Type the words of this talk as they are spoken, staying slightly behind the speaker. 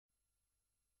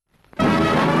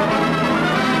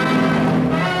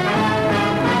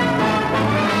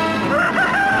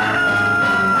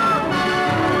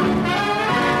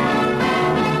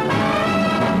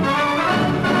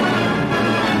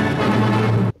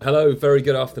Hello, very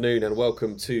good afternoon, and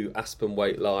welcome to Aspen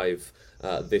Waite Live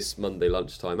this Monday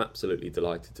lunchtime. Absolutely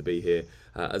delighted to be here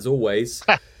as always,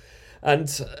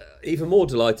 and even more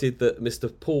delighted that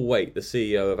Mr. Paul Waite, the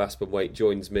CEO of Aspen Waite,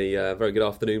 joins me. Very good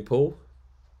afternoon, Paul.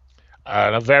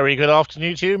 And a very good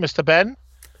afternoon to you, Mr. Ben.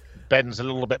 Ben's a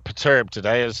little bit perturbed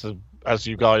today, as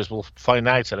you guys will find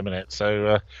out in a minute.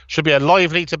 So should be a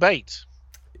lively debate.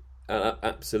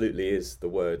 Absolutely is the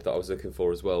word that I was looking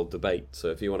for as well, debate. So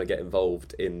if you want to get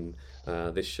involved in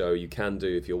this show, you can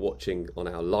do if you're watching on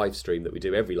our live stream that we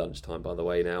do every lunchtime, by the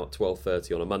way, now at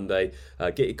 12:30 on a Monday.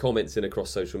 Get your comments in across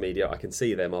social media. I can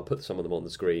see them. I'll put some of them on the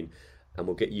screen and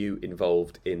we'll get you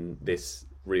involved in this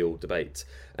real debate.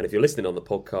 And if you're listening on the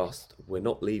podcast, we're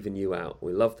not leaving you out.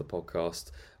 We love the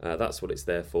podcast. That's what it's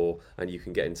there for. And you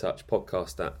can get in touch,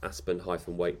 podcast at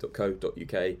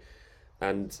aspen-waite.co.uk.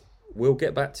 And we'll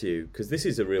get back to you because this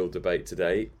is a real debate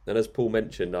today. And as Paul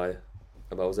mentioned, I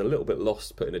was a little bit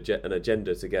lost putting an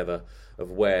agenda together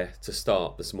of where to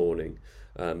start this morning.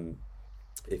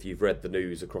 If you've read the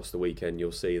news across the weekend,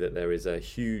 you'll see that there is a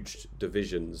huge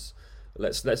divisions.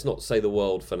 Let's not say the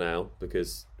world for now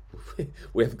because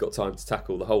we haven't got time to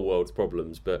tackle the whole world's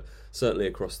problems. But certainly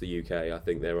across the UK, I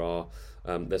think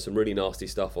there's some really nasty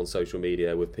stuff on social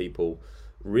media with people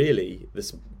really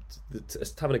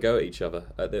having a go at each other.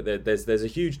 There's a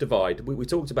huge divide. We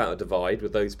talked about a divide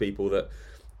with those people that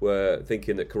were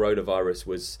thinking that coronavirus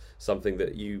was something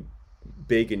that you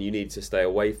big and you need to stay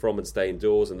away from and stay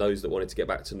indoors, and those that wanted to get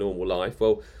back to normal life.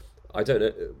 Well, I don't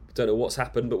know what's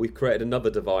happened, but we've created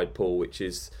another divide, Paul, which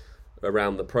is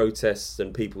around the protests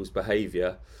and people's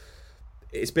behaviour.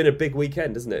 It's been a big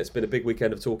weekend, isn't it? It's been a big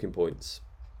weekend of talking points.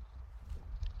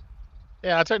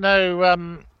 Yeah, I don't know.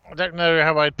 I don't know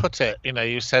how I'd put it. You know,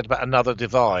 you said about another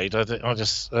divide. I think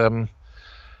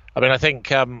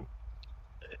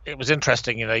it was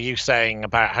interesting. You know, you saying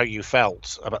about how you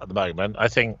felt about at the moment. I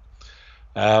think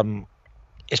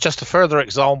it's just a further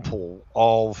example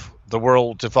of the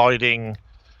world dividing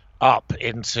up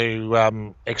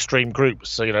into extreme groups.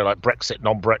 So, you know, like Brexit,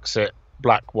 non-Brexit,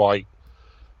 black, white,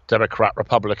 Democrat,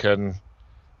 Republican,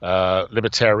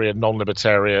 libertarian,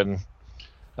 non-libertarian.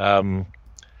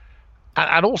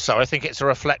 And also, I think it's a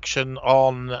reflection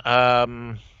on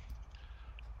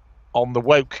the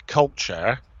woke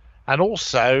culture, and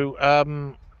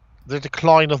also the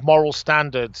decline of moral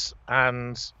standards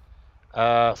and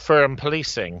firm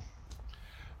policing.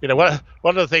 You know, one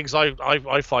of the things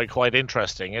I find quite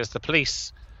interesting is the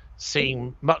police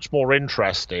seem much more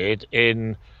interested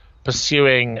in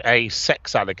pursuing a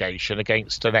sex allegation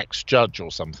against an ex-judge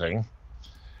or something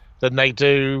than they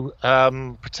do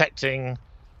protecting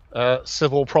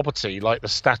civil property, like the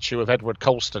statue of Edward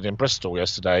Colston in Bristol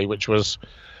yesterday, which was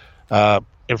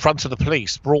in front of the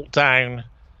police, brought down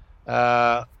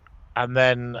and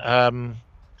then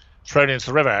thrown into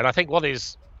the river. And I think what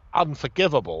is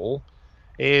unforgivable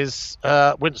is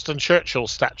Winston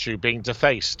Churchill's statue being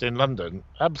defaced in London.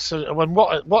 Absolutely. And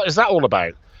what is that all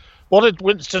about? What did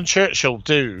Winston Churchill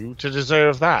do to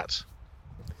deserve that?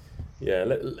 Yeah,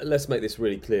 let's make this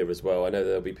really clear as well. I know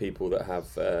there'll be people that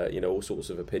have all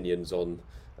sorts of opinions on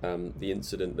the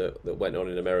incident that went on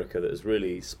in America that has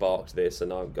really sparked this.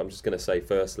 And I'm just going to say,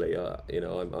 firstly,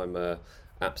 I'm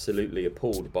absolutely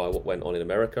appalled by what went on in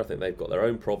America. I think they've got their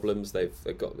own problems. They've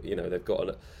got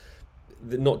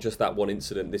not just that one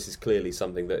incident. This is clearly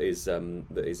something that is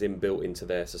inbuilt into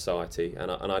their society, and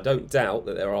I don't doubt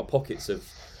that there are pockets of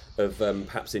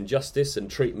perhaps injustice and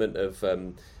treatment of.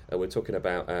 We're talking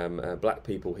about black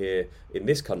people here in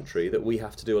this country that we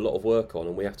have to do a lot of work on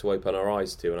and we have to open our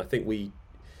eyes to. And I think we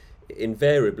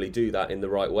invariably do that in the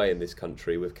right way in this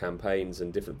country with campaigns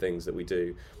and different things that we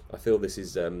do. I feel this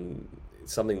is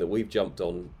something that we've jumped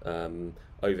on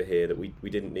over here that we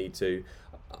didn't need to.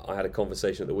 I had a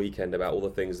conversation at the weekend about all the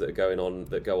things that go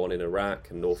on in Iraq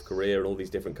and North Korea and all these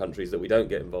different countries that we don't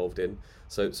get involved in.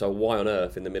 So why on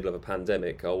earth, in the middle of a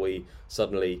pandemic, are we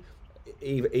suddenly,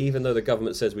 even though the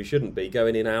government says we shouldn't be,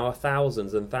 going in our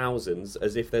thousands and thousands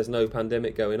as if there's no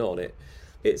pandemic going on?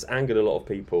 It's angered a lot of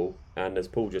people, and as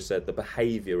Paul just said, the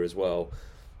behaviour as well.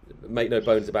 Make no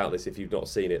bones about this if you've not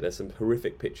seen it. There's some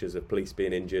horrific pictures of police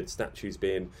being injured, statues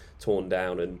being torn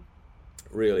down, and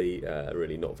really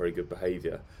not very good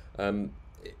behaviour.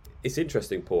 It's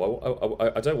interesting, Paul.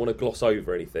 I don't want to gloss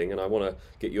over anything, and I want to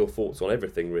get your thoughts on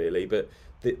everything, really. But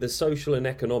the social and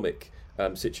economic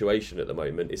situation at the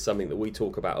moment is something that we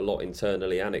talk about a lot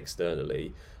internally and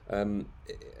externally.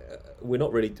 We're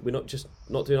not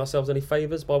doing ourselves any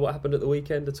favours by what happened at the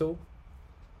weekend at all.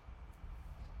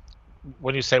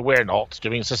 when you say we're not, do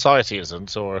you mean society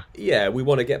isn't, or? Yeah, we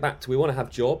want to get back to. We want to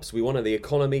have jobs. We want the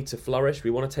economy to flourish.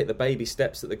 We want to take the baby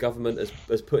steps that the government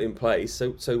has put in place.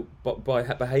 So by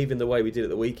behaving the way we did at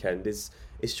the weekend is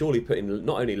surely putting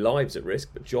not only lives at risk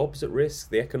but jobs at risk.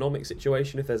 The economic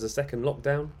situation if there's a second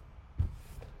lockdown.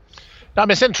 I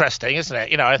mean, it's interesting, isn't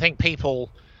it? I think people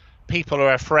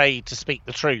are afraid to speak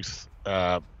the truth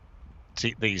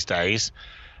these days.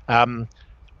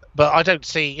 But I don't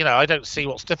see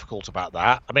what's difficult about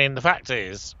that. I mean, the fact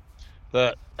is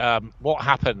that what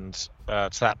happened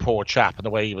to that poor chap and the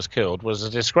way he was killed was a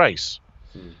disgrace.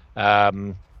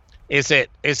 Is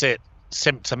it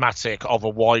symptomatic of a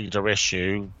wider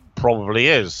issue? Probably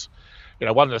is.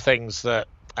 One of the things that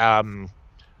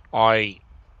I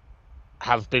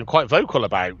have been quite vocal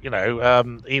about,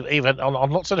 even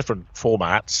on lots of different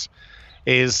formats,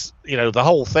 is the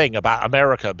whole thing about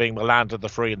America being the land of the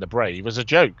free and the brave is a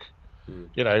joke.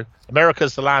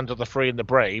 America's the land of the free and the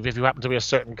brave if you happen to be a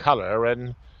certain color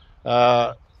and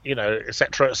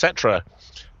etc., etc.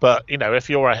 But if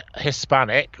you're a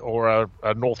Hispanic or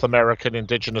a North American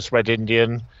indigenous Red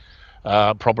Indian,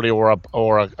 probably or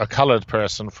a colored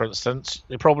person, for instance,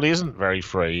 it probably isn't very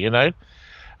free.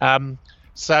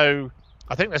 So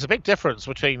I think there's a big difference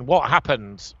between what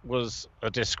happened was a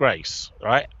disgrace,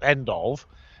 right? End of.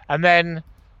 And then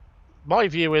my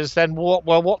view is then,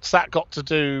 what's that got to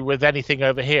do with anything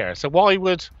over here? So why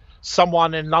would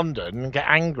someone in London get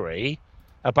angry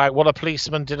about what a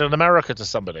policeman did in America to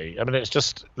somebody? I mean, it's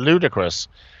just ludicrous.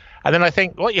 And then I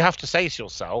think what you have to say to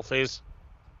yourself is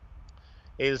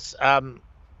I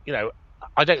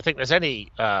don't think there's any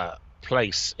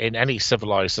place in any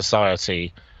civilized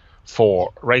society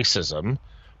for racism.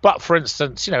 But for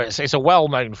instance, it's a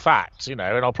well-known fact, and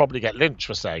I'll probably get lynched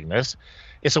for saying this.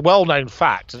 It's a well-known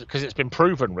fact because it's been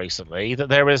proven recently that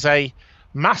there is a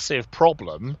massive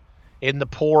problem in the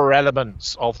poorer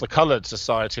elements of the coloured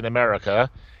society in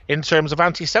America in terms of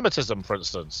anti-Semitism, for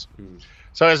instance.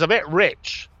 So it's a bit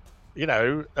rich,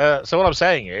 So what I'm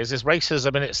saying is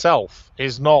racism in itself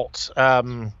is not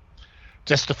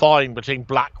justifying between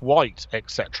black, white,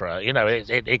 etc.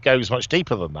 It goes much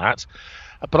deeper than that.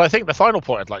 But I think the final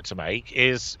point I'd like to make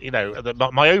is,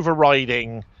 my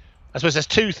overriding, I suppose there's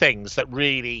two things that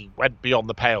really went beyond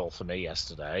the pale for me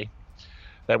yesterday.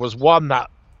 There was one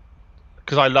that,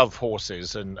 because I love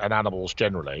horses and animals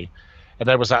generally, and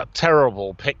there was that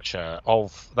terrible picture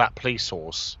of that police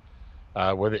horse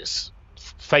with its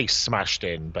face smashed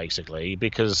in, basically,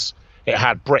 because it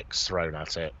had bricks thrown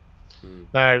at it.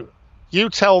 Now, you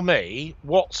tell me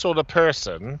what sort of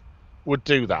person would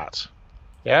do that.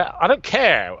 Yeah, I don't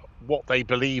care what they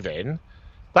believe in.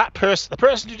 The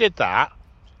person who did that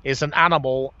is an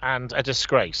animal and a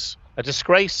disgrace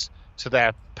to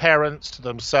their parents, to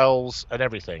themselves, and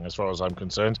everything, as far as I'm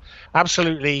concerned.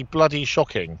 Absolutely bloody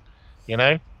shocking,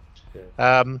 Yeah.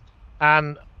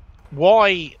 And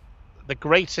why the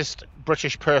greatest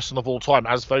British person of all time,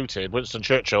 as voted, Winston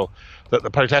Churchill, that the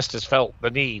protesters felt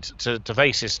the need to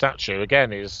face his statue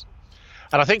again is,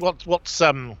 and I think what's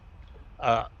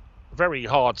very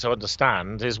hard to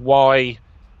understand is why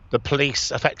the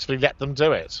police effectively let them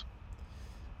do it.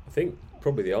 I think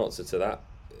probably the answer to that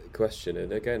question,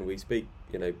 and again we speak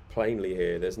plainly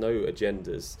here, there's no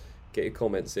agendas, get your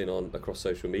comments in on across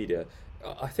social media.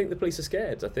 I think the police are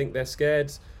scared. I think they're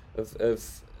scared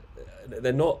of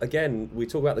they're not, again, we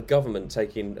talk about the government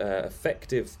taking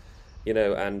effective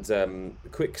and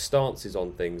quick stances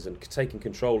on things and taking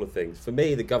control of things. For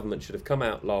me, the government should have come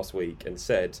out last week and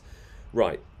said,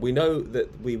 right, we know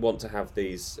that we want to have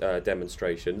these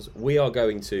demonstrations. We are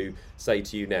going to say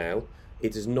to you now,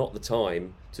 it is not the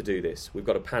time to do this. We've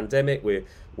got a pandemic. We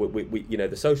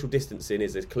the social distancing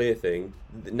is a clear thing.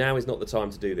 Now is not the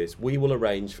time to do this. We will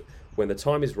arrange when the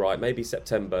time is right, maybe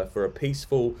September, for a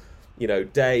peaceful,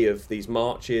 day of these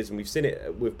marches, and we've seen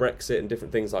it with Brexit and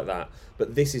different things like that.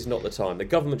 But this is not the time. The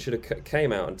government should have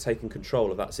came out and taken control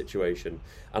of that situation.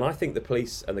 And I think the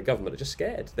police and the government are just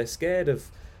scared. They're scared of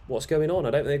what's going on.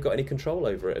 I don't think they've got any control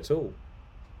over it at all.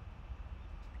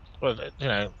 Well,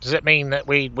 does it mean that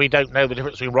we don't know the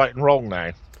difference between right and wrong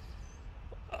now?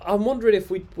 I'm wondering if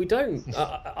we don't.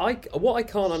 What I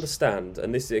can't understand,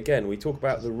 and this again, we talk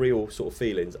about the real sort of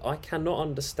feelings. I cannot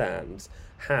understand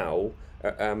how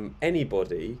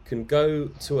anybody can go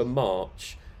to a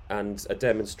march and a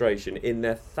demonstration in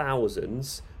their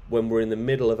thousands when we're in the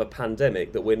middle of a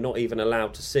pandemic that we're not even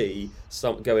allowed to see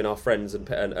go in our friends and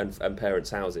parents'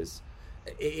 houses.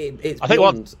 It's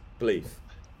beyond belief.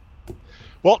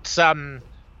 What's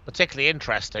particularly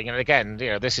interesting, and again,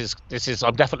 this is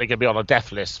I'm definitely going to be on a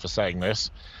death list for saying this.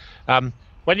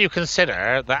 When you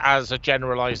consider that as a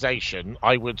generalisation,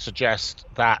 I would suggest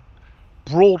that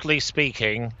broadly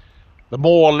speaking, the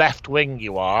more left wing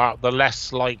you are, the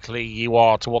less likely you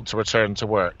are to want to return to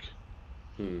work.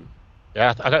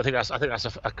 Yeah, I think that's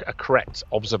a correct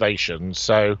observation.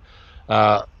 So,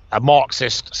 a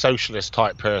Marxist socialist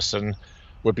type person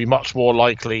would be much more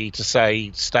likely to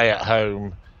say, "Stay at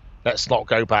home. Let's not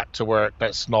go back to work.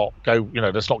 Let's not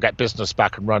get business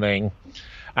back and running,"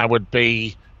 and would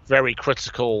be very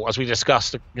critical, as we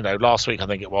discussed, last week I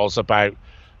think it was, about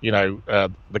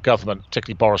the government,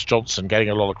 particularly Boris Johnson, getting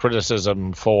a lot of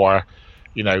criticism for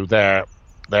their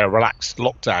relaxed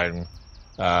lockdown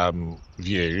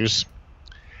views.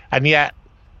 And yet,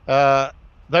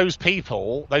 those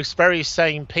very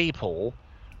same people,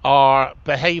 are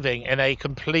behaving in a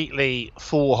completely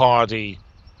foolhardy.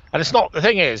 And it's not. The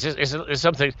thing is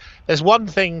something. There's one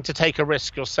thing to take a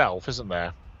risk yourself, isn't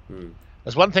there?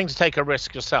 There's one thing to take a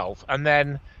risk yourself, and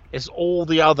then it's all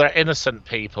the other innocent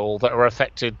people that are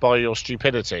affected by your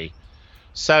stupidity.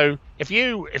 So if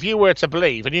you were to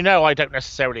believe, and I don't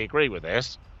necessarily agree with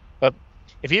this, but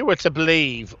if you were to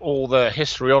believe all the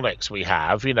histrionics we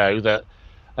have, that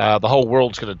the whole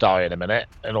world's going to die in a minute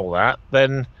and all that,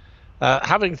 then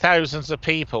having thousands of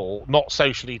people not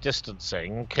socially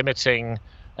distancing, committing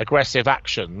aggressive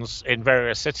actions in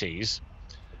various cities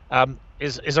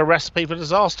is a recipe for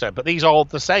disaster. But these are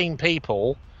the same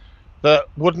people that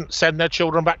wouldn't send their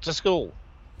children back to school.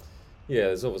 Yeah,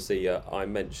 there's obviously, I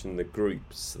mentioned the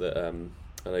groups that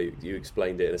I know you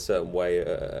explained it in a certain way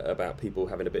about people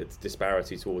having a bit of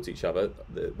disparity towards each other.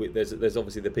 There's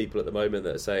obviously the people at the moment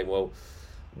that are saying, well,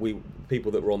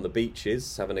 people that were on the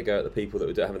beaches having a go at the people that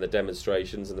were having the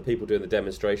demonstrations, and the people doing the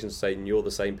demonstrations saying you're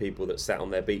the same people that sat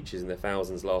on their beaches in their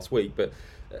thousands last week. But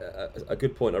a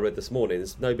good point I read this morning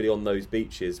is nobody on those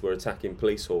beaches were attacking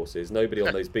police horses. Nobody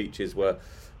on those beaches were,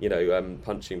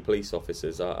 punching police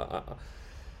officers.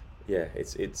 Yeah,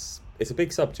 it's a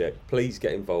big subject. Please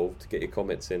get involved, get your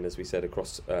comments in, as we said,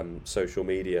 across social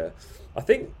media. I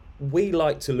think we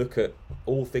like to look at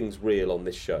all things real on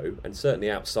this show, and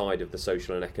certainly outside of the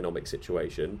social and economic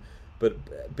situation.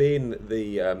 But being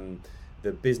the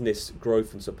business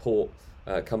growth and support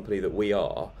company that we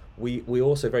are, we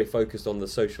also very focused on the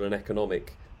social and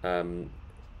economic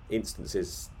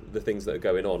instances, the things that are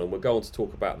going on, and we're going to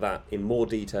talk about that in more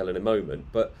detail in a moment.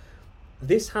 But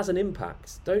this has an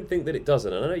impact. Don't think that it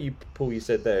doesn't. And I know you, Paul, you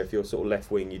said there, if you're sort of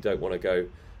left wing, you don't want to go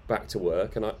back to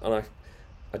work. And I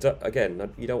don't,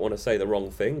 again, you don't want to say the wrong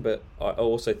thing, but I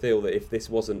also feel that if this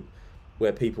wasn't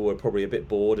where people were probably a bit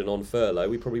bored and on furlough,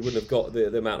 we probably wouldn't have got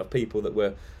the amount of people that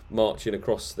were marching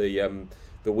across the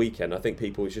weekend. I think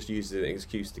people just used it as an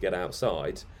excuse to get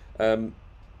outside.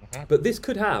 But this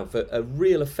could have a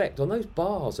real effect on those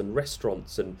bars and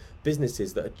restaurants and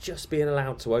businesses that are just being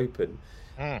allowed to open.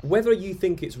 Whether you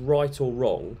think it's right or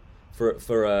wrong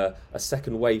for a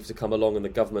second wave to come along and the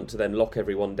government to then lock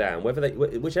everyone down,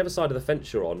 whichever side of the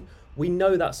fence you're on, we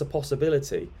know that's a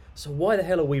possibility. So why the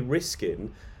hell are we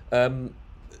risking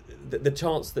the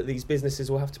chance that these businesses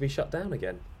will have to be shut down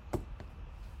again?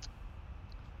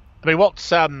 I mean,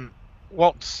 what's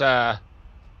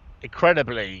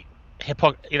incredibly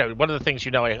one of the things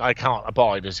I can't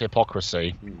abide is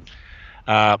hypocrisy.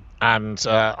 And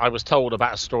I was told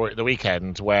about a story at the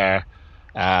weekend where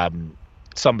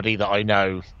somebody that I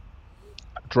know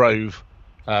drove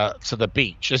to the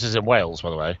beach. This is in Wales, by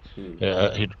the way.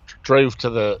 He drove to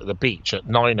the beach at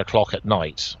 9 o'clock at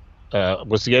night.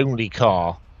 Was the only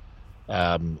car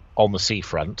on the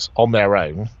seafront on their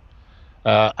own,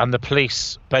 and the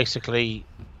police basically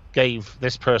gave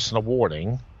this person a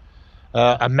warning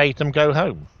and made them go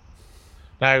home.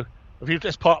 Now, if you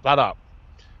just part that up,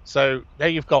 so there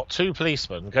you've got two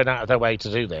policemen going out of their way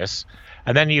to do this,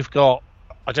 and then you've got,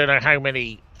 I don't know how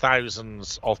many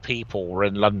thousands of people were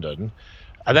in London,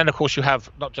 and then of course you have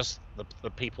not just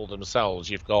the people themselves,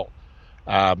 you've got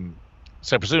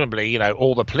so presumably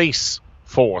all the police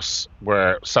force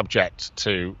were subject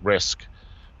to risk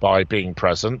by being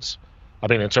present. I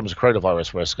mean, in terms of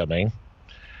coronavirus risk,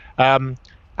 and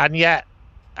yet,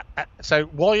 so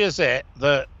why is it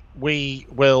that we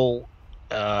will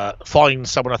fine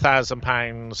someone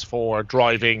 £1,000 for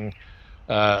driving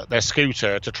their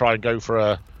scooter to try and go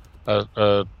for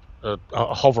a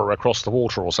hover across the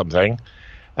water or something,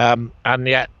 and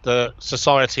yet the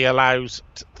society allows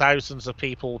thousands of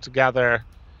people to gather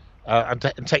and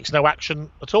takes no action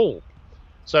at all?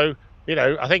 So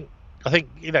I think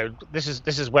this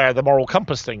is where the moral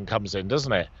compass thing comes in,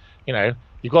 doesn't it?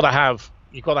 You've got to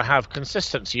have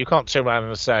consistency. You can't turn around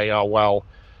and say, oh well,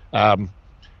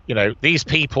 these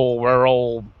people were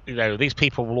all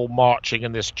marching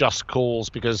in this just cause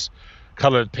because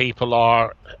coloured people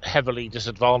are heavily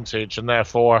disadvantaged, and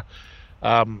therefore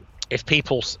if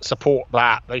people support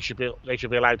that, they should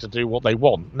be allowed to do what they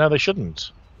want. No, they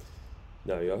shouldn't.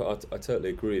 No, I totally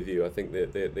agree with you. I think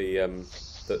that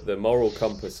the moral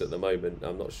compass at the moment,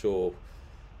 I'm not sure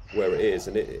where it is,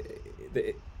 and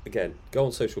it again, go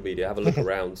on social media, have a look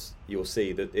around. You'll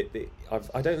see that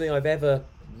I don't think I've ever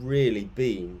really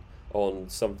been on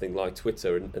something like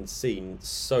Twitter and seen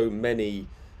so many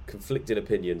conflicting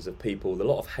opinions of people, a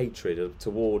lot of hatred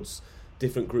towards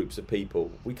different groups of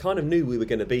people. We kind of knew we were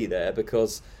going to be there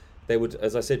because there would,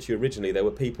 as I said to you originally, there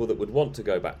were people that would want to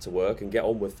go back to work and get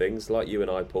on with things like you and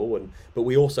I, Paul, but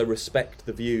we also respect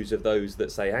the views of those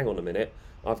that say, hang on a minute,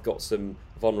 I've got some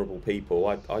vulnerable people,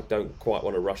 I don't quite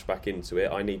want to rush back into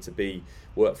it, I need to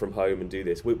work from home and do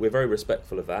this. We're very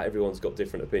respectful of that. Everyone's got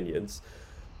different opinions,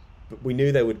 but we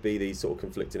knew there would be these sort of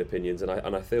conflicting opinions, and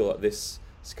I feel like this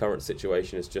current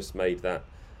situation has just made that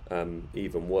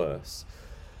even worse.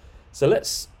 So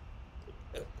let's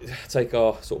take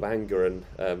our sort of anger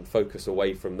and focus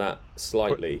away from that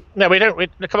slightly. No, we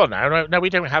don't. Come on now. No, we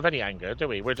don't have any anger, do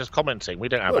we? We're just commenting. We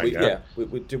don't have anger.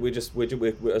 We're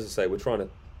as I say, we're trying to,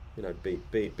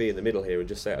 be in the middle here and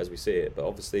just say it as we see it. But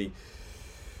obviously,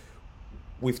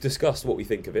 we've discussed what we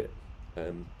think of it.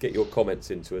 Get your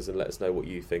comments into us and let us know what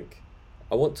you think.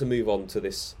 I want to move on to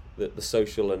the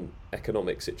social and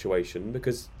economic situation,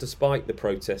 because despite the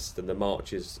protests and the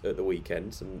marches at the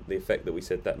weekend and the effect that we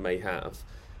said that may have,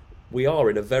 we are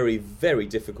in a very, very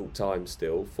difficult time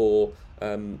still for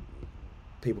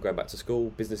people going back to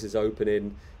school, businesses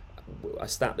opening. A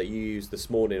stat that you used this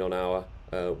morning on our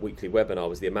weekly webinar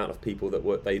was the amount of people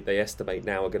that they estimate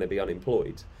now are going to be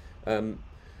unemployed.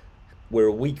 We're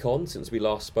a week on since we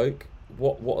last spoke.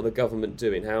 What are the government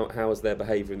doing? How has their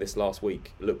behaviour in this last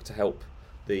week looked to help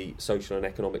the social and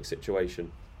economic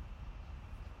situation?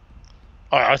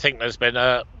 I think there's been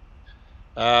a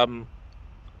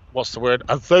what's the word?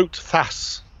 A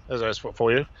volte-face, as I was put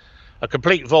for you, a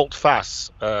complete volte-face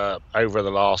over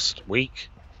the last week.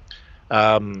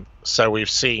 So we've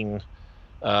seen,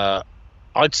 I'd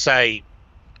say,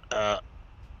 the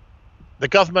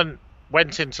government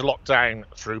went into lockdown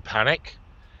through panic,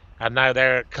 and now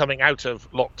they're coming out of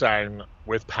lockdown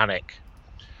with panic.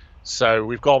 So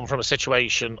we've gone from a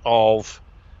situation of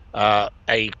a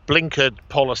blinkered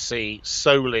policy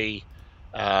solely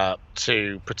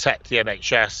to protect the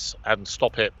NHS and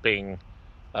stop it being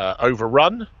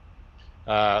overrun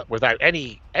without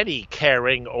any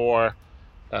caring or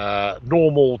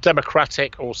normal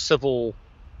democratic or civil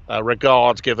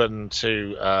regard given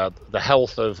to the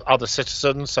health of other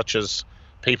citizens, such as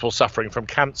people suffering from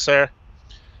cancer,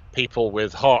 people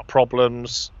with heart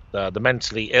problems, the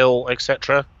mentally ill,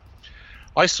 etc.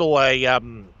 I saw a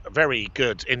very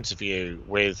good interview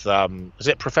with, is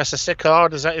it Professor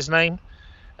Sickard, is that his name?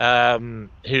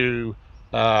 Who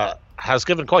has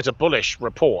given quite a bullish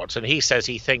report, and he says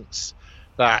he thinks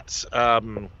that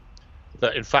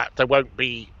that in fact there won't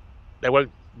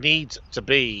need to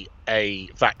be a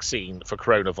vaccine for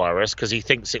coronavirus, because he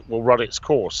thinks it will run its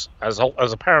course, as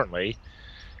apparently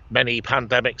many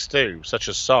pandemics do, such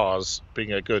as SARS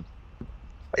being a good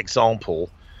example.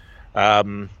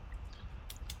 He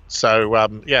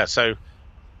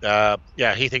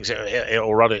thinks it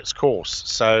will run its course.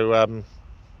 So I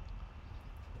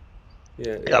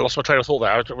lost my train of thought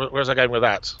there. Where was I going with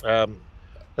that?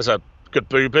 There's a good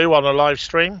boo-boo on a live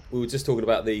stream. We were just talking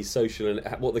about the social and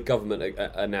what the government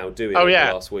are now doing over the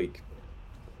last week.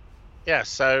 Yeah,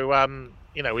 so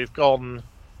we've gone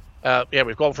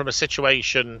from a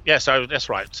situation. Yeah, so that's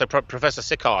right. So Professor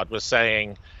Sickard was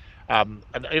saying, and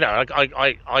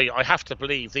I have to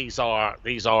believe these are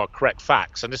correct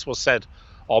facts, and this was said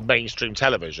on mainstream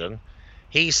television.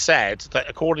 He said that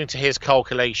according to his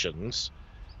calculations,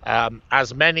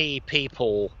 as many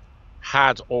people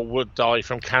had or would die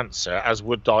from cancer as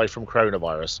would die from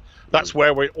coronavirus. That's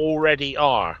where we already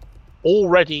are.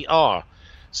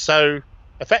 So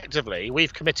effectively,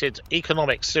 we've committed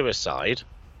economic suicide,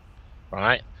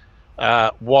 right?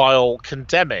 While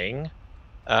condemning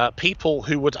people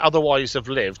who would otherwise have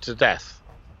lived to death.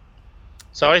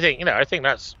 So I think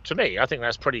that's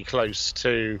pretty close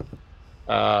to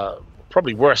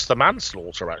probably worse than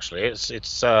manslaughter. Actually,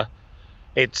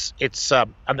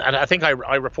 and I think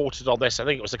I reported on this. I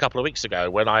think it was a couple of weeks ago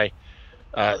when I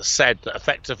said that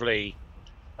effectively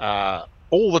all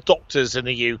the doctors in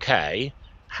the UK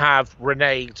have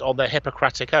reneged on their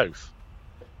Hippocratic oath.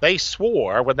 They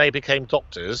swore when they became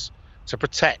doctors to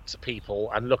protect people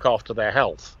and look after their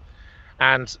health,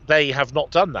 and they have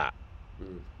not done that.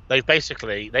 They've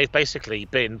basically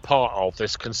been part of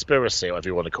this conspiracy, whatever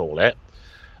you want to call it,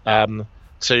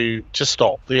 to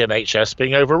stop the NHS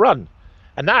being overrun.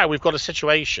 And now we've got a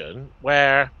situation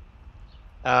where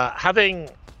having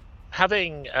I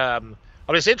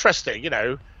mean, it's interesting,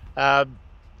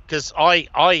 because I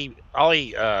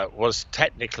was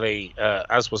technically,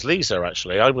 as was Lisa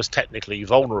actually, I was technically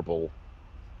vulnerable,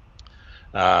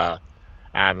 and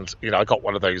I got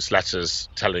one of those letters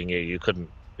telling you couldn't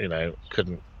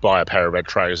buy a pair of red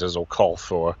trousers or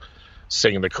cough or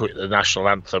sing the national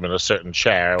anthem in a certain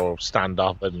chair or stand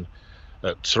up and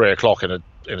at 3 o'clock in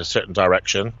a certain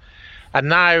direction, and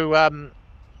now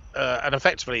and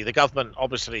effectively the government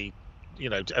obviously,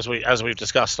 as we've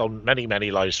discussed on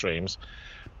many live streams,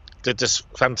 did this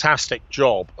fantastic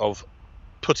job of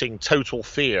putting total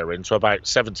fear into about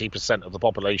 70% of the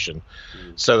population,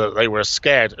 so that they were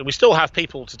scared. And we still have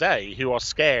people today who are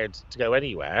scared to go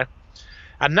anywhere.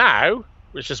 And now,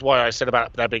 which is why I said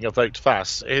about there being a vote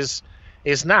fast, is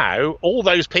now all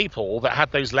those people that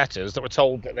had those letters that were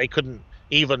told that they couldn't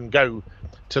even go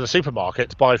to the supermarket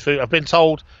to buy food have been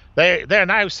told they're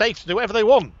now safe to do whatever they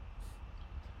want.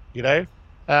 And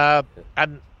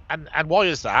why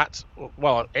is that?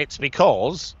 Well, it's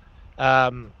because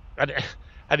and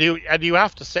you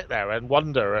have to sit there and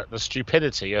wonder at the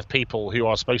stupidity of people who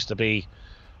are supposed to be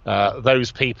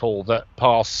those people that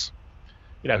pass,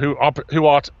 who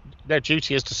are their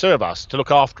duty is to serve us, to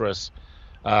look after us,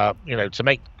 to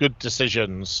make good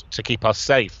decisions to keep us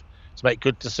safe, to make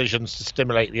good decisions to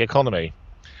stimulate the economy.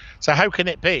 So how can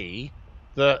it be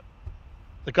that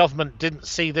the government didn't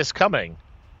see this coming?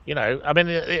 I mean,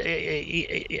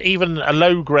 even a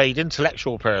low-grade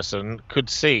intellectual person could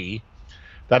see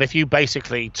that if you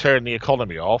basically turn the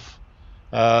economy off,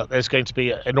 there's going to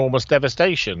be enormous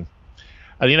devastation.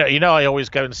 And I always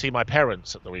go and see my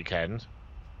parents at the weekend.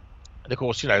 And of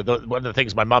course, one of the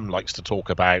things my mum likes to talk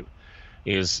about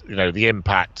is, the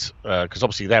impact, because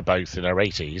obviously they're both in their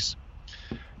 80s.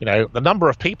 The number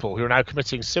of people who are now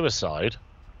committing suicide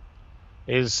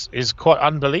is quite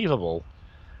unbelievable.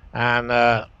 And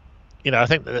I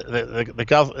think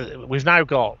we've now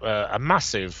got a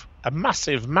massive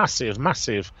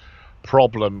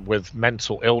problem with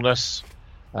mental illness.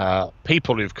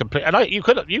 People who've and you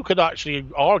could actually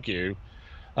argue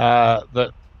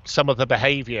that some of the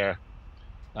behaviour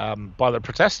by the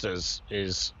protesters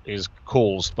is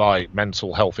caused by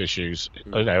mental health issues.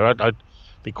 I'd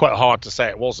be quite hard to say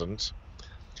it wasn't.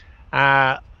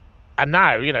 And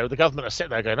now, the government are sitting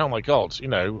there going, "Oh my God,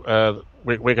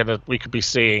 we could be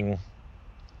seeing,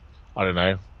 I don't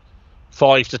know,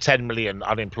 5 to 10 million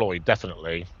unemployed,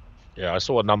 definitely." I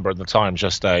saw a number in the Times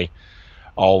yesterday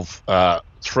of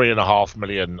 3.5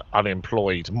 million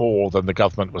unemployed, more than the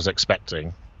government was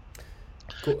expecting.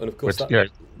 Cool. And of course,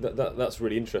 that's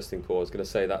really interesting, Paul. I was going to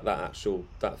say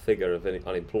that figure of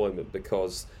unemployment,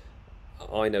 because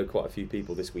I know quite a few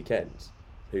people this weekend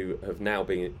who have now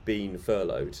been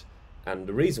furloughed. And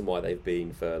the reason why they've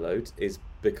been furloughed is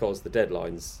because the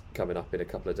deadline's coming up in a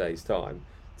couple of days' time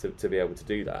to be able to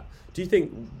do that. Do you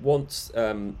think once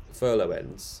furlough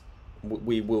ends,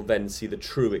 we will then see the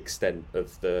true extent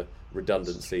of the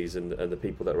redundancies and the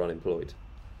people that are unemployed?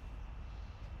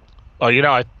 Well,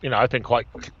 I've been quite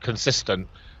consistent.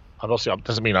 Obviously, it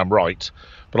doesn't mean I'm right,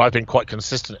 but I've been quite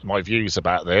consistent in my views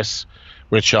about this,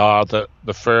 which are that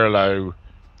the furlough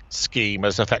scheme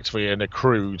is effectively an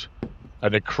accrued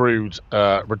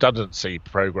redundancy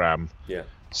program. Yeah.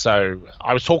 So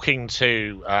I was talking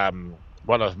to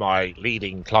one of my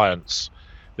leading clients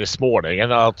this morning,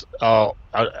 and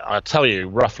I'll tell you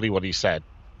roughly what he said.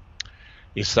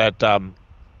 He said, "I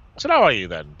said, how are you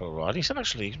then?" Blah, blah, blah. And he said,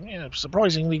 "Actually,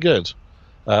 surprisingly good.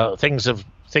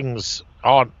 Things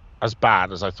aren't as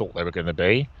bad as I thought they were going to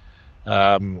be.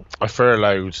 I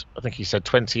furloughed, I think he said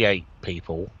 28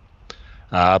 people,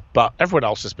 but everyone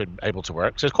else has been able to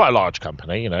work. So it's quite a large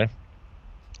company,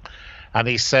 And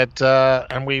he said,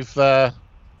 and we've, we're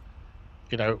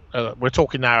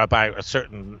talking now about a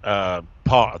certain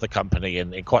part of the company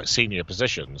in quite senior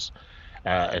positions."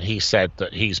 And he said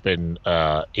that he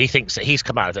thinks that he's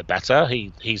come out of it better.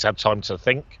 He's had time to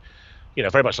think,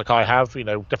 very much like I have,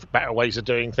 different, better ways of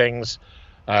doing things.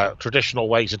 Traditional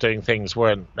ways of doing things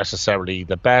weren't necessarily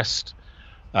the best.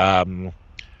 That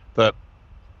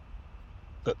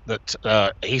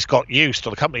he's got used, or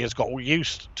the company has got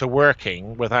used to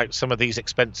working without some of these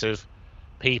expensive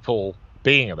people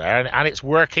being there, and it's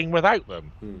working without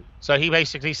them. So he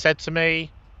basically said to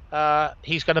me,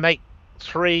 he's going to make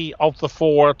 3 of the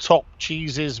 4 top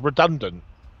cheeses redundant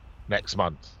next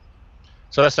month.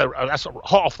 So that's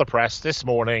hot off the press this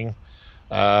morning.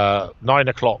 9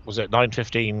 o'clock, was it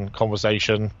 9:15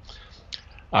 conversation?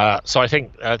 So I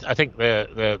think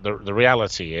the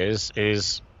reality is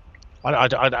I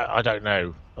don't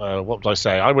know, what would I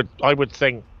say? I would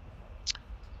think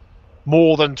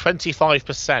more than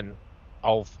 25%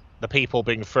 of the people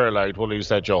being furloughed will lose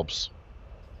their jobs.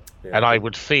 Yeah, And I I think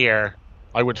would fear,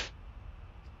 I would.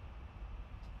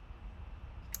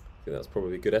 that's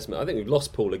probably a good estimate. I think we've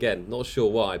lost Paul again. Not sure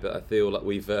why, but I feel like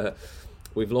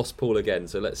we've lost Paul again.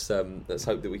 So let's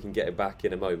hope that we can get him back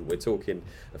in a moment. We're talking,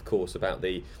 of course, about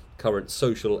the current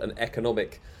social and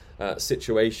economic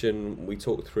situation. We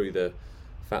talked through the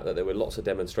fact that there were lots of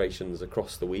demonstrations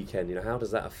across the weekend. You know, how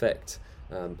does that affect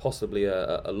possibly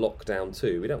a lockdown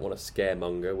too? We don't want to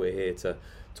scaremonger. We're here to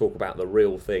talk about the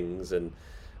real things and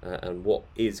what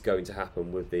is going to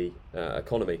happen with the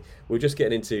economy. We're just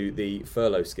getting into the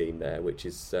furlough scheme there, which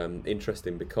is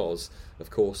interesting because, of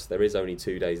course, there is only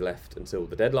 2 days left until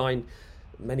the deadline.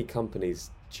 Many companies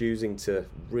choosing to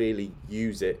really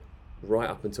use it right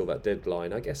up until that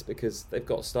deadline, I guess because they've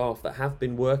got staff that have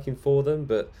been working for them,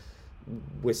 but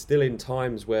we're still in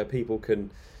times where people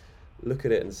can look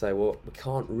at it and say, well, we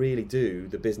can't really do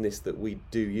the business that we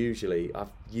do usually.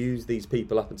 I've used these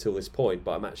people up until this point,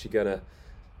 but I'm actually going to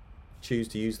choose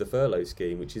to use the furlough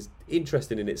scheme, which is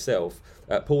interesting in itself.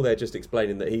 Paul there just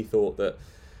explaining that he thought that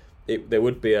there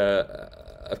would be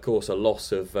of course a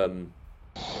loss of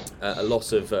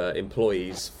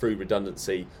employees through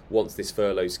redundancy once this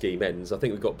furlough scheme ends. I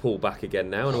think we've got Paul back again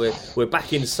now, and we're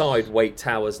back inside Waite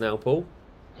Towers now, Paul.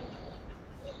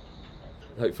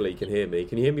 Hopefully you can hear me.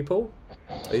 Can you hear me, Paul?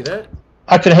 Are you there?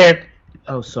 I can hear.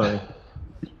 Oh, sorry.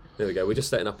 There we go. We're just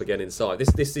setting up again inside.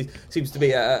 This seems to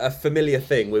be a familiar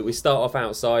thing. We start off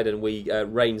outside and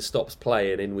rain stops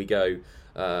playing, and we go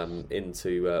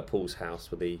into Paul's house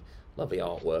with the lovely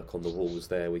artwork on the walls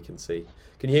there. We can see.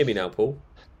 Can you hear me now, Paul?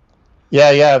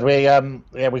 Yeah.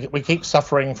 We keep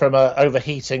suffering from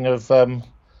overheating of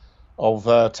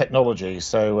technology.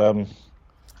 So.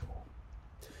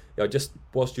 Just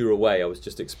whilst you were away, I was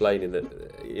just explaining that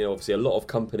obviously a lot of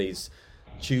companies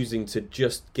choosing to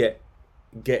just get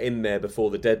in there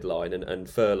before the deadline and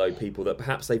furlough people that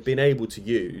perhaps they've been able to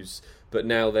use, but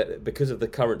now that because of the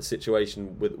current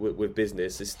situation with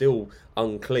business is still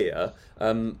unclear,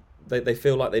 they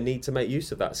feel like they need to make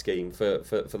use of that scheme for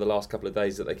the last couple of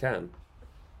days that they can.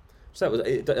 So that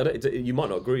was it. You might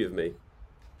not agree with me.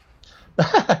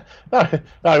 No,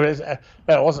 I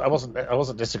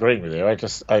wasn't disagreeing with you.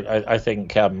 I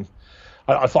think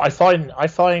I find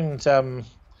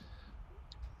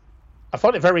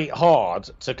it very hard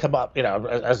to come up,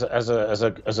 as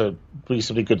a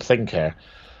reasonably good thinker.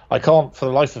 I can't, for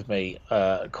the life of me,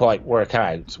 quite work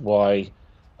out why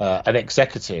an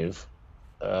executive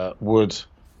would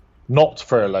not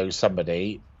furlough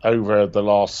somebody over the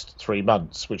last 3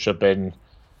 months, which have been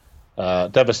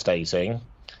devastating,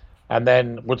 and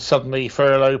then would suddenly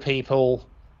furlough people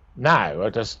now.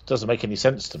 It just doesn't make any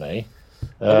sense to me.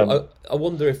 I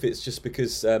wonder if it's just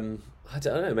because I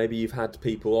don't know. Maybe you've had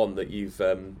people on that you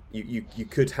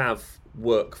could have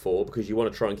work for because you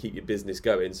want to try and keep your business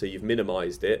going, so you've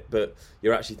minimised it. But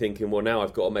you're actually thinking, well, now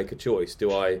I've got to make a choice.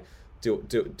 Do I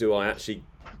actually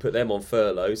put them on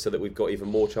furlough so that we've got even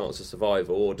more chance of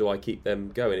survival, or do I keep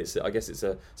them going? I guess it's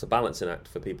a balancing act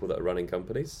for people that are running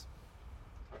companies.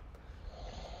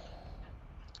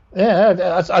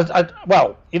 Yeah,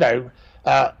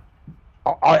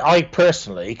 I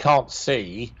personally can't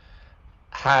see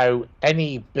how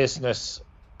any business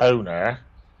owner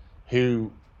who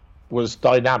was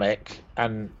dynamic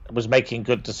and was making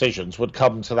good decisions would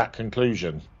come to that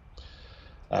conclusion.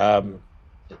 It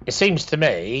seems to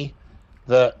me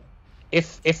that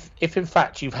if in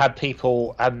fact you've had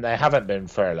people and they haven't been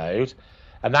furloughed,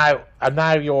 and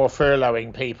now you're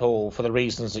furloughing people for the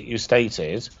reasons that you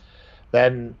stated,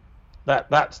 then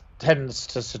that tends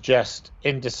to suggest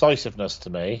indecisiveness to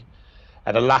me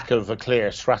and a lack of a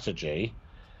clear strategy.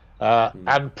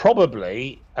 And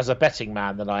probably, as a betting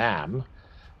man that I am,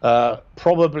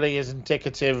 probably is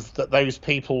indicative that those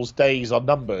people's days are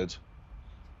numbered.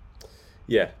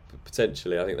 Yeah,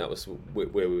 potentially. I think that was where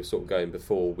we were sort of going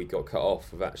before we got cut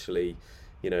off. Of actually,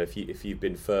 if you've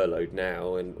been furloughed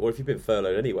now, or if you've been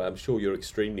furloughed anyway, I'm sure you're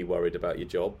extremely worried about your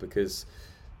job because,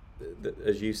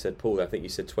 as you said, Paul, I think you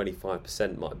said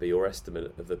 25% might be your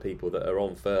estimate of the people that are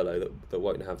on furlough that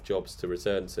won't have jobs to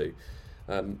return to.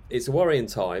 It's a worrying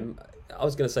time. I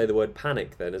was going to say the word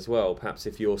panic then as well. Perhaps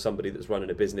if you're somebody that's running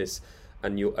a business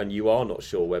and you are not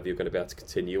sure whether you're going to be able to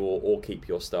continue or keep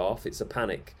your staff, it's a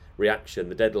panic reaction.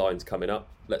 The deadline's coming up.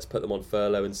 Let's put them on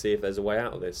furlough and see if there's a way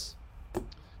out of this.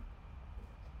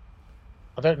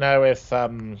 I don't know if.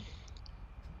 Well,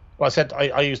 I said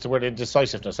I used the word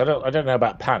indecisiveness. I don't know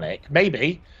about panic.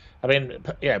 Maybe. I mean,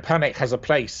 panic has a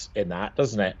place in that,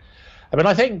 doesn't it? I mean,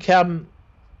 I think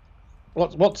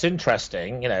what's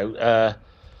interesting,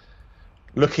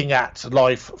 looking at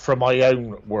life from my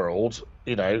own world,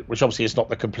 which obviously is not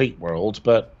the complete world,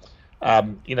 but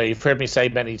you've heard me say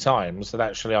many times that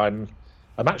actually I'm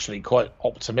actually quite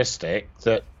optimistic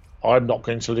that I'm not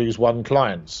going to lose one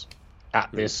client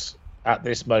at this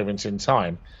moment in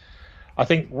time. I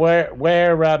think where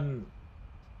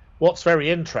what's very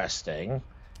interesting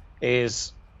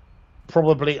is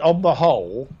probably on the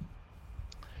whole,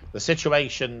 the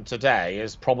situation today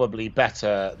is probably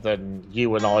better than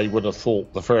you and I would have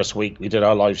thought the first week we did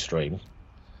our live stream.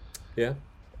 Yeah,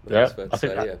 I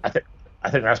think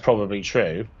that's probably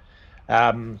true.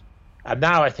 And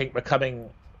now I think we're coming.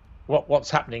 What's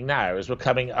happening now is we're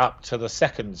coming up to the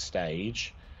second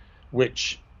stage,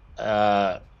 which,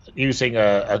 using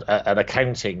an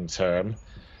accounting term,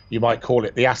 you might call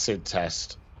it the acid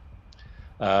test.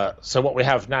 So what we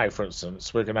have now, for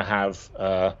instance, we're going to have.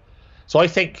 So I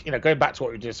think, going back to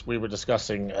what we were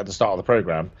discussing at the start of the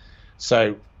program,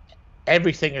 so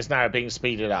everything is now being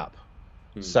speeded up.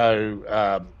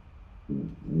 So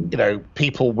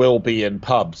people will be in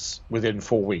pubs within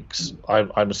 4 weeks.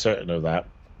 I'm certain of that.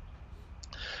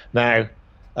 Now,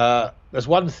 there's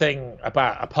one thing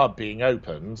about a pub being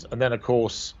opened, and then of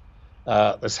course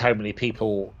there's how many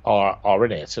people are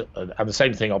in it, and the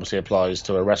same thing obviously applies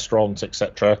to a restaurant,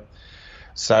 etc.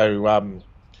 So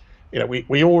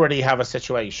we already have a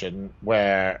situation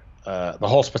where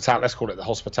let's call it the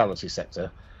hospitality sector.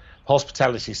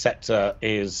 Hospitality sector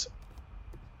is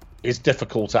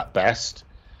difficult at best.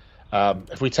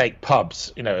 If we take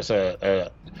pubs, as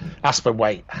Aspen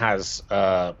Waite has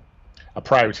a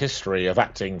proud history of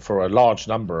acting for a large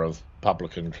number of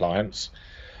publican clients,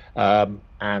 and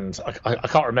I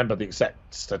can't remember the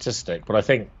exact statistic, but I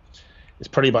think it's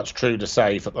pretty much true to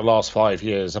say for the last 5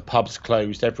 years a pub's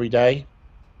closed every day.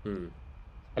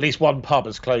 At least one pub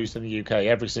has closed in the UK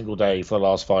every single day for the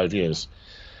last 5 years.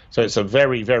 So it's a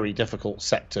very, very difficult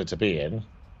sector to be in.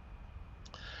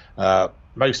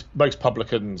 Most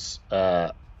publicans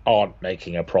aren't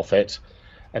making a profit,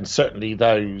 and certainly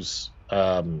those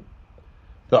that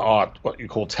are what you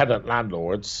call tenant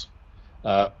landlords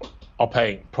are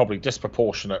paying probably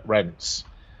disproportionate rents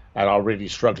and are really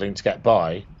struggling to get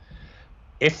by.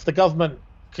 If the government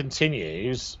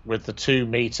continues with the 2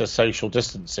 metre social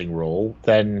distancing rule,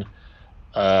 then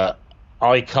I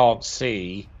can't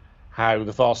see how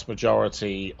the vast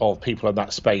majority of people in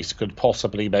that space could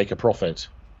possibly make a profit.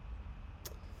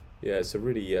 Yeah, it's a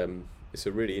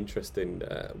really interesting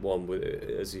one.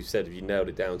 As you said, if you nailed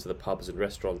it down to the pubs and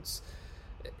restaurants,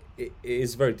 it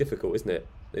is very difficult, isn't it?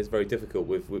 It's very difficult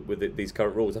with these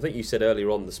current rules. I think you said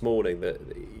earlier on this morning that,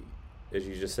 as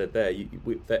you just said there,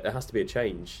 there has to be a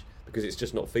change because it's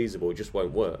just not feasible. It just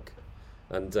won't work.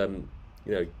 And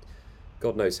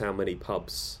God knows how many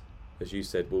pubs, as you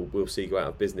said, will see go out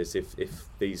of business if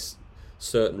these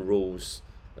certain rules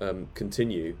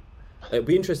continue. It'll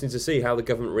be interesting to see how the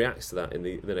government reacts to that in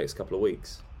the next couple of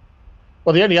weeks.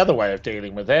 Well, the only other way of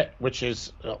dealing with it, which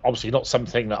is obviously not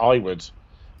something that I would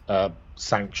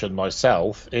sanction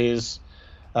myself, is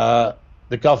the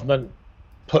government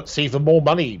puts even more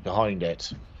money behind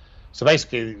it. So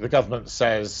basically, the government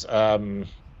says, I don't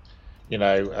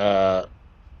know,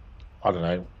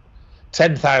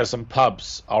 10,000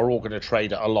 pubs are all going to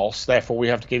trade at a loss. Therefore, we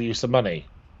have to give you some money.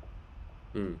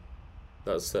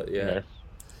 That's yeah.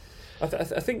 I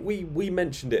think we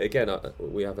mentioned it again.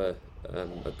 We have a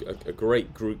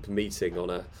great group meeting on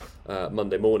a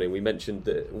Monday morning. We mentioned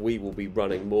that we will be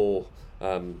running more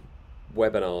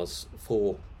webinars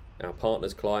for our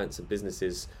partners, clients, and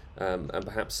businesses, and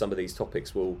perhaps some of these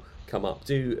topics will come up.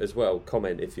 Do as well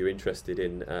comment if you're interested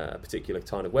in a particular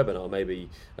kind of webinar. Maybe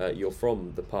you're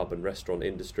from the pub and restaurant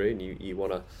industry and you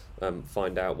want to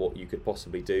find out what you could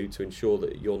possibly do to ensure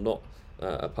that you're not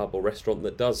a pub or restaurant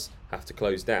that does have to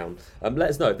close down. Let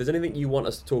us know if there's anything you want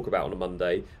us to talk about on a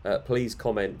Monday. Please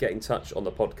comment, get in touch on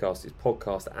the podcast. It's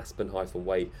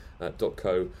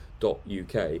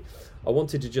podcast@aspen-waite.co.uk. I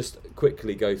wanted to just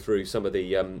quickly go through some of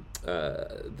the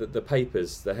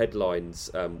papers, the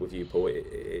headlines with you, Paul.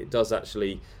 It does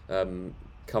actually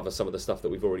cover some of the stuff that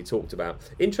we've already talked about.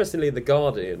 Interestingly, The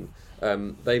Guardian,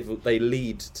 they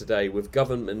lead today with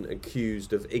government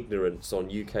accused of ignorance on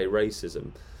UK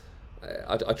racism.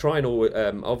 I try and always,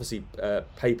 obviously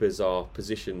papers are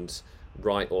positioned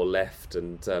right or left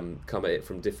and come at it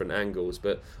from different angles,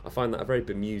 but I find that a very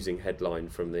bemusing headline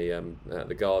from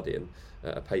the Guardian,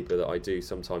 a paper that I do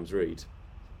sometimes read.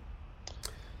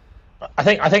 I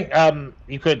think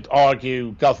you could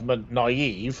argue government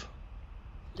naive.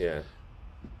 Yeah.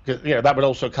 That would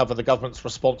also cover the government's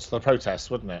response to the protests,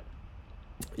 wouldn't it?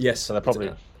 Yes. So they're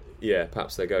probably. Yeah,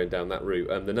 perhaps they're going down that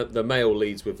route. The Mail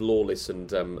leads with lawless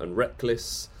and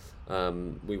reckless.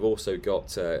 We've also got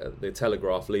the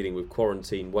Telegraph leading with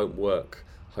quarantine won't work,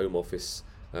 Home Office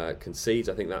concedes.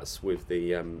 I think that's with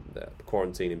the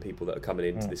quarantining people that are coming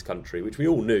into this country, which we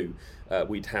all knew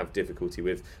we'd have difficulty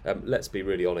with. Let's be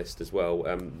really honest as well.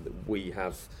 We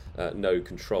have no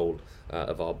control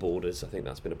of our borders. I think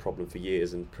that's been a problem for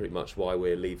years and pretty much why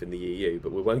we're leaving the EU,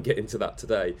 but we won't get into that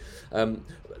today.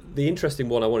 The interesting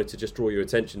one I wanted to just draw your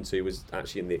attention to was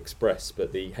actually in the Express,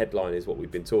 but the headline is what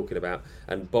we've been talking about,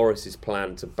 and Boris's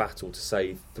plan to battle to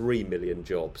save 3 million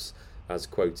jobs, as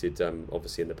quoted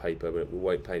obviously in the paper. We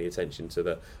won't pay any attention to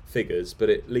the figures, but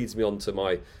it leads me on to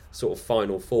my sort of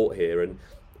final thought here. And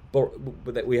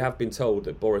we have been told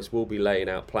that Boris will be laying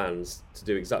out plans to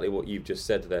do exactly what you've just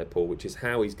said there, Paul, which is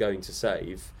how he's going to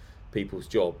save people's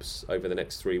jobs over the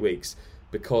next 3 weeks.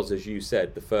 Because, as you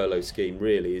said, the furlough scheme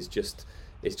really is just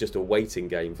a waiting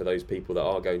game for those people that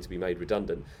are going to be made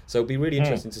redundant. So it'll be really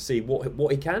interesting to see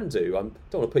what he can do. I don't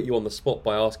want to put you on the spot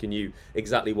by asking you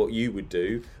exactly what you would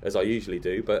do, as I usually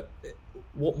do, but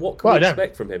what can we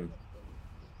expect from him?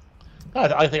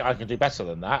 I think I can do better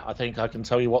than that. I think I can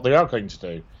tell you what they are going to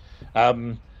do.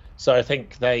 So I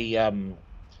think they have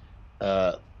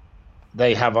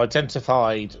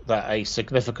identified that a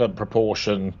significant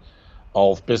proportion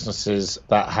of businesses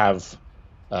that have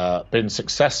been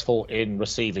successful in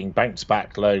receiving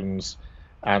bounce-back loans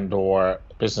and or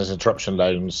business interruption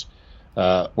loans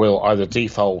will either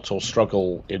default or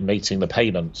struggle in meeting the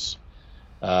payments.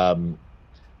 And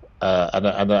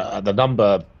the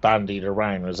number bandied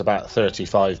around is about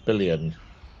 35 billion,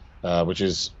 which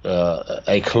is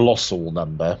a colossal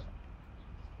number.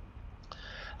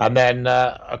 And then,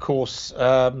 of course,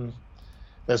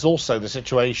 there's also the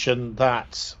situation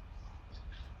that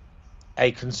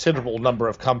a considerable number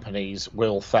of companies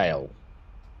will fail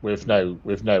with no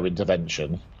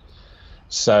intervention.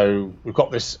 So we've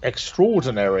got this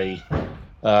extraordinary,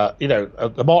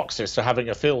 the Marxists are having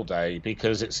a field day,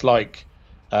 because it's like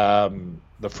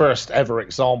the first ever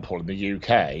example in the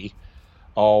UK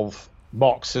of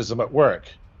Marxism at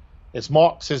work. It's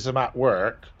Marxism at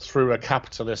work through a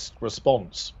capitalist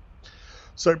response.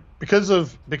 So because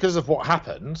of what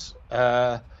happened,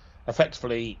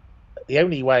 effectively, the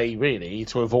only way really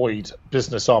to avoid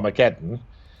business Armageddon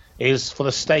is for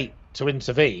the state to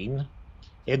intervene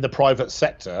in the private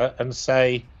sector and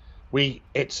say,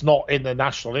 it's not in the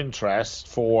national interest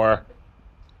for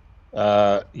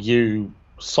you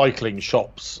cycling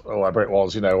shops or whatever it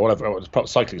was, whatever.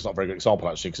 Cycling's not a very good example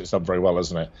actually, because it's done very well,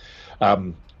 isn't it? I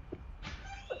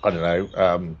don't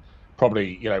know.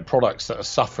 Probably products that have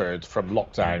suffered from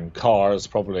lockdown, cars,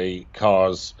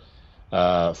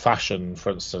 fashion, for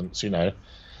instance.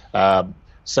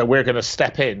 So we're going to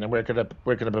step in and we're going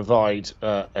to provide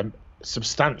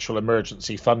substantial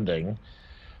emergency funding.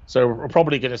 So we're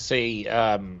probably going to see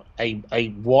a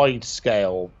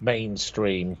wide-scale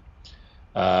mainstream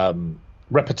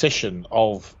repetition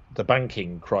of the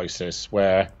banking crisis,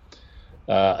 where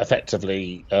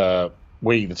effectively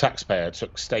we, the taxpayer,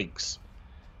 took stakes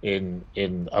in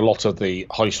a lot of the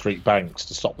high street banks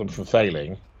to stop them from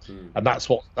failing, and that's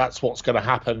what's going to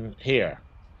happen here.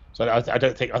 So I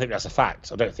think that's a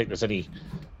fact. I don't think there's any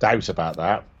doubt about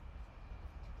that.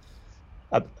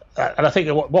 And I think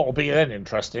what will be then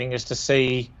interesting is to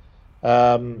see,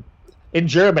 in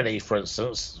Germany, for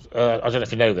instance, I don't know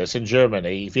if you know this, in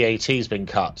Germany, VAT's been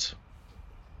cut.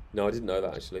 No, I didn't know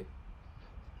that, actually.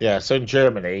 Yeah, so in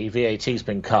Germany, VAT's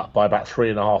been cut by about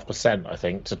 3.5%, I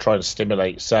think, to try and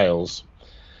stimulate sales.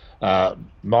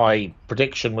 My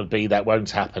prediction would be that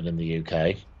won't happen in the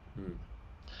UK.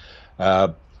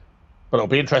 But it'll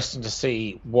be interesting to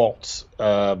see what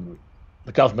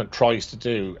the government tries to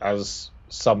do as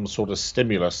some sort of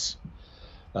stimulus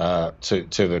to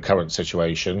the current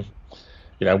situation.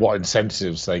 What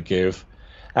incentives they give.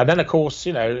 And then, of course,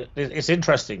 it's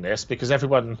interesting this, because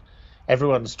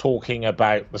everyone's talking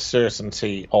about the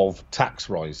certainty of tax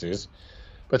rises.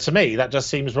 But to me, that just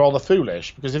seems rather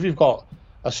foolish, because if you've got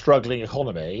a struggling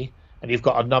economy and you've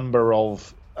got a number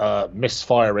of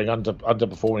misfiring,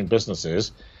 underperforming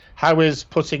businesses, how is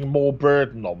putting more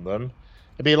burden on them?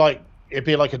 It'd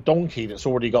be like a donkey that's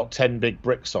already got 10 big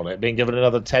bricks on it being given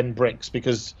another 10 bricks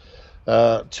because 2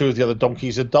 of the other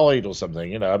donkeys had died or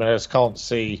something. I just can't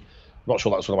see. I'm not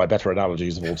sure that's one of my better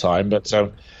analogies of all time, but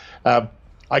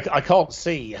I can't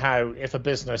see how, if a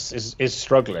business is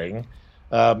struggling,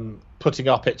 putting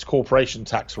up its corporation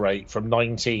tax rate from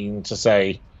 19 to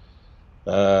say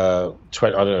 20. I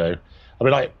don't know. I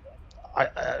mean,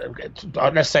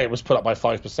 let's say it was put up by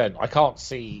 5%. I can't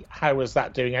see how is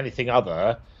that doing anything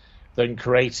other than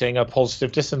creating a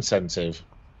positive disincentive.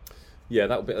 Yeah,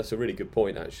 that's a really good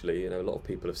point, actually. A lot of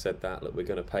people have said that we're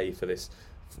going to pay for this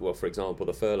well, for example,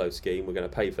 the furlough scheme, we're going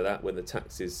to pay for that when the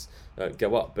taxes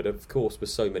go up. But of course, with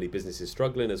so many businesses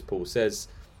struggling, as Paul says,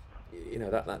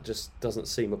 that just doesn't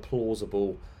seem a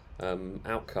plausible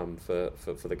outcome for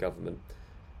the government,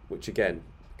 which again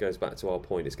goes back to our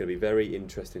point. It's going to be very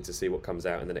interesting to see what comes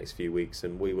out in the next few weeks,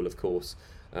 and we will, of course,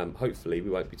 hopefully we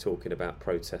won't be talking about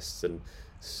protests and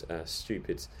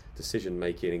stupid decision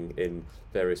making in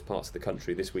various parts of the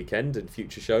country this weekend. And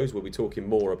future shows we'll be talking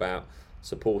more about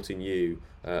supporting you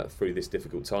through this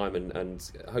difficult time,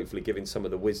 and hopefully giving some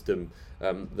of the wisdom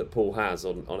that Paul has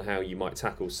on how you might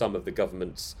tackle some of the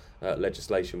government's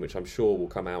legislation, which I'm sure will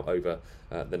come out over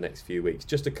the next few weeks.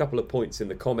 Just a couple of points in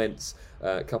the comments,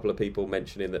 a couple of people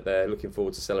mentioning that they're looking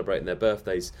forward to celebrating their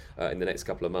birthdays in the next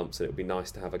couple of months, and it would be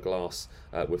nice to have a glass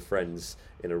with friends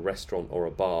in a restaurant or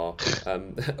a bar.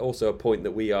 Also a point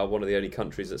that we are one of the only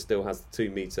countries that still has the 2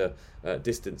 metre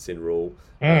distancing rule.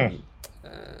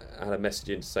 I had a message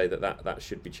in to say that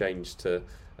should be changed to,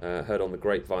 heard on the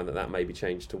grapevine that may be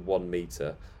changed to 1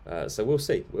 metre. So we'll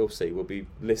see. We'll be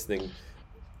listening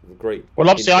with great Well,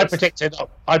 obviously interest.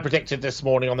 I predicted this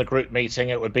morning on the group meeting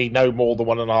it would be no more than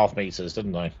 1.5 metres,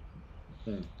 didn't I?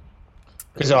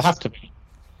 Because it'll have to be.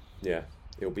 Yeah,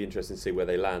 it'll be interesting to see where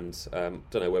they land.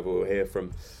 Don't know whether we'll hear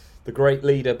from the great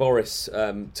leader Boris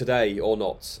today or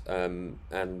not, and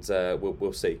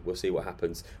we'll see. We'll see what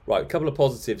happens. Right, a couple of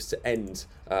positives to end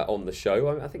on the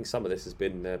show. I think some of this has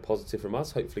been positive from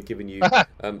us, hopefully giving you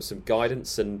some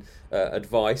guidance and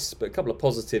advice. But a couple of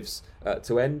positives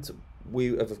to end.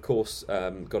 We have, of course,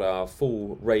 got our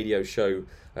full radio show,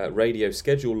 radio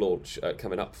schedule launch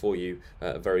coming up for you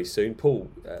very soon.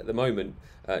 Paul, at the moment,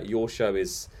 your show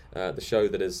is the show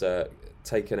that has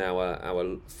taken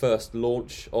our first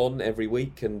launch on every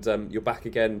week, and you're back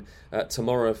again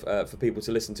tomorrow for people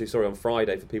to listen to. Sorry, on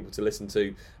Friday for people to listen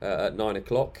to at 9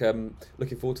 o'clock.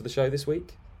 Looking forward to the show this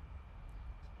week.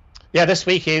 Yeah, this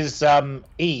week is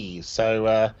E,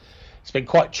 so it's been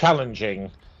quite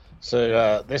challenging.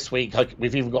 So this week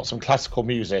we've even got some classical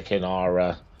music in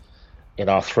our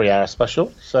 3-hour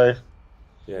special. So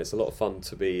yeah, it's a lot of fun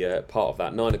to be part of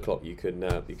that. 9 o'clock, you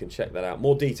can check that out.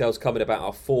 More details coming about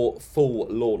our full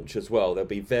launch as well. There'll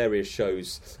be various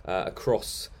shows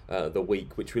across the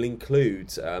week, which will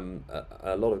include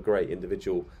a lot of great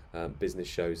individual business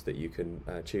shows that you can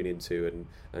tune into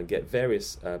and get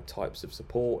various types of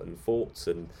support and thoughts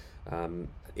and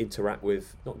interact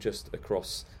with, not just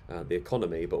across the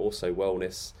economy, but also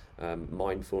wellness,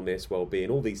 mindfulness, well-being,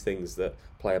 all these things that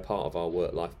play a part of our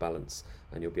work-life balance.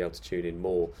 And you'll be able to tune in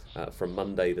more from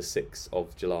Monday the 6th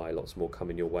of July. Lots more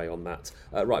coming your way on that.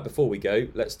 Right, before we go,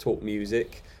 let's talk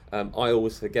music. I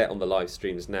always forget on the live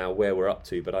streams now where we're up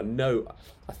to, but I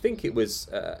think it was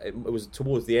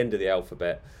towards the end of the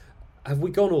alphabet. Have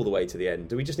we gone all the way to the end?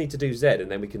 Do we just need to do Z and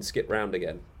then we can skip round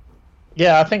again?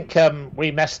 yeah, I think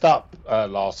we messed up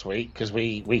last week because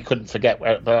we couldn't forget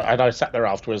where. But and I sat there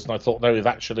afterwards and I thought, no, we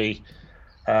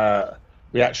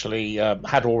actually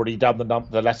had already done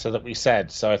the letter that we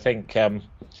said. So I think we're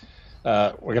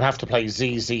going to have to play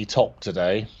ZZ Top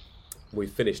today. We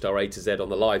finished our A to Z on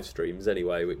the live streams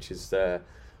anyway, which is a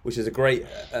great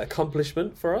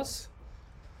accomplishment for us.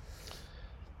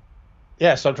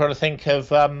 Yeah, so I'm trying to think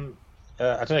of. I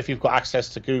don't know if you've got access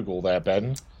to Google there,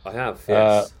 Ben. I have.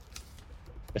 Yes.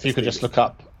 If you could just look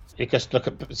up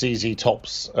ZZ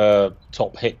Top's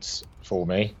top hits for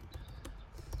me.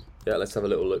 Yeah, let's have a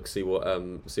little look. See what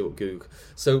Google.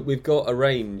 So we've got a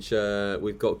range.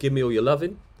 We've got "Give Me All Your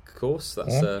Lovin'," of course.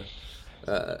 That's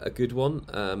a good one.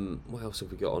 What else have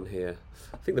we got on here?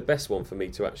 I think the best one for me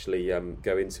to actually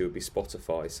go into would be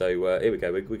Spotify. So here we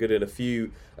go. We're doing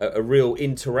a real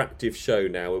interactive show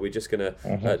now, where we're just going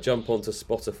to jump onto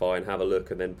Spotify and have a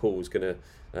look, and then Paul's going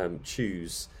to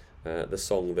choose the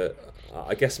song that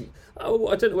I guess I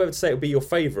don't know whether to say it would be your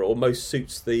favourite or most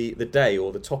suits the day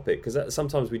or the topic, because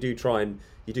sometimes you do try and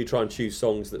choose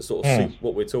songs that sort of suit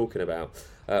what we're talking about.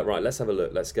 Right, let's have a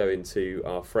look. Let's go into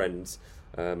our friends.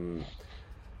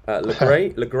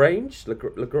 Lagrange,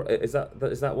 is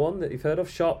that one that you've heard of?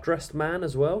 Sharp Dressed Man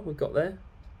as well. We've got there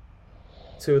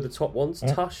two of the top ones.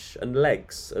 Tush and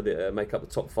Legs make up the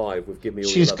top 5 with "Give Me All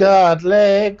Your Love." She's got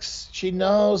legs. She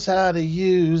knows how to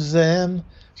use them.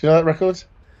 Do you know that record?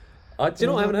 I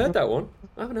haven't heard that one.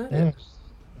 I haven't heard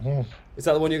it. Is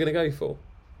that the one you're going to go for?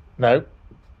 No.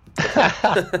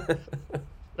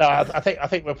 No, I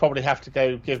think we'll probably have to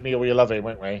go "Give Me All Your Loving,"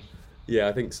 won't we? Yeah,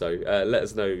 I think so. Let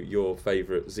us know your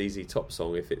favourite ZZ Top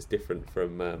song if it's different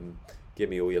from "Give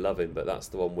Me All Your Lovin'," but that's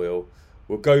the one we'll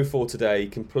go for today,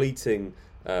 completing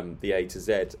the A to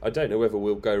Z. I don't know whether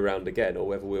we'll go round again or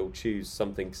whether we'll choose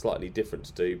something slightly different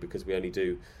to do, because we only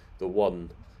do the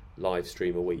one live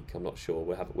stream a week. I'm not sure.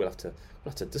 We'll have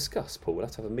to discuss, Paul. We'll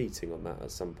have to have a meeting on that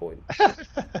at some point.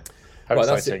 How Right,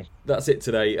 exciting. that's it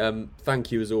today.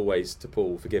 Thank you as always to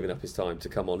Paul for giving up his time to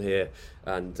come on here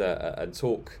and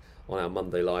talk on our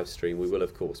Monday live stream. We will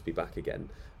of course be back again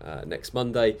next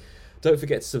Monday. Don't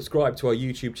forget to subscribe to our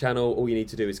YouTube channel. All you need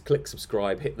to do is click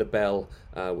subscribe, hit the bell,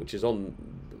 which is on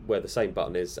where the same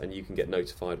button is, and you can get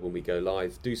notified when we go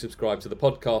live. Do subscribe to the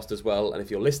podcast as well, and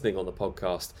if you're listening on the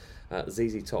podcast,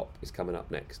 ZZ Top is coming up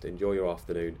next. Enjoy your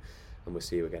afternoon, and we'll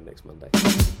see you again next Monday.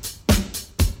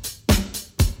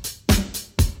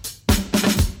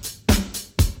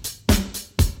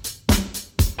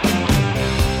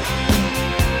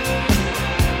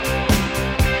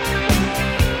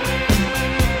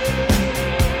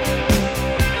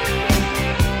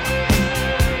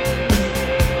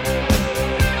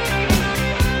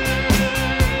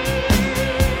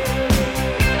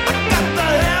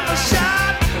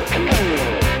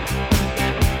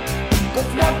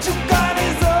 What you got?